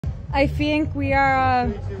I think we are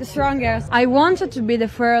the strongest. I wanted to be the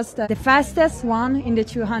first, the fastest one in the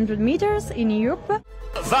 200 meters in Europe.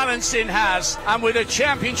 Valensin has, and with a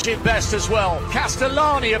championship best as well.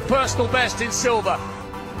 Castellani a personal best in silver.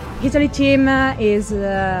 Italy team is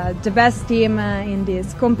the best team in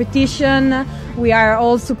this competition. We are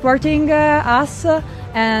all supporting us,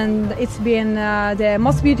 and it's been the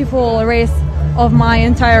most beautiful race of my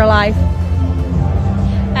entire life.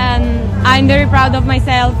 And I'm very proud of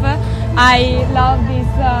myself. I love this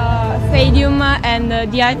stadium, and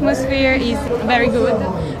the atmosphere is very good,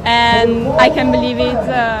 and I can believe it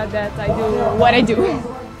that I do what I do.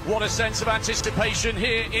 What a sense of anticipation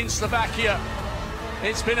here in Slovakia.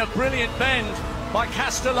 It's been a brilliant bend by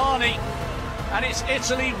Castellani, and it's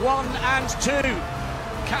Italy 1 and 2.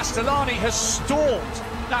 Castellani has stalled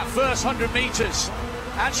that first 100 metres,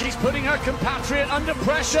 and she's putting her compatriot under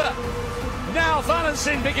pressure. Now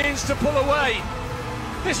Valensin begins to pull away.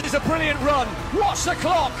 This is a brilliant run. Watch the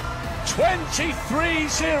clock.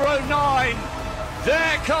 23:09.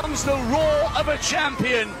 There comes the roar of a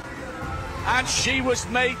champion. And she was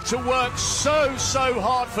made to work so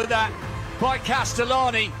hard for that by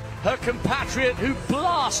Castellani, her compatriot who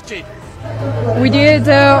blasted. We did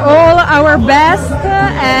all our best,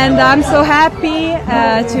 and I'm so happy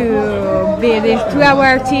to be to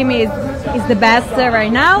our team is the best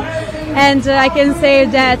right now. And I can say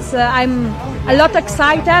that I'm a lot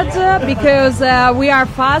excited because we are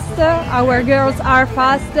fast, our girls are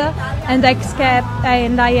fast, and I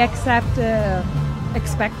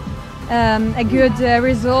expect a good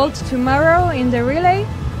result tomorrow in the relay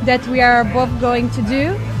that we are both going to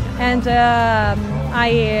do. And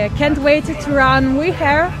I can't wait to run with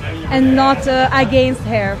her and not against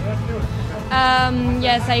her.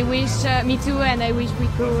 Yes, I wish, me too, and I wish we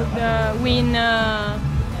could win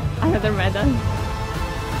another medal.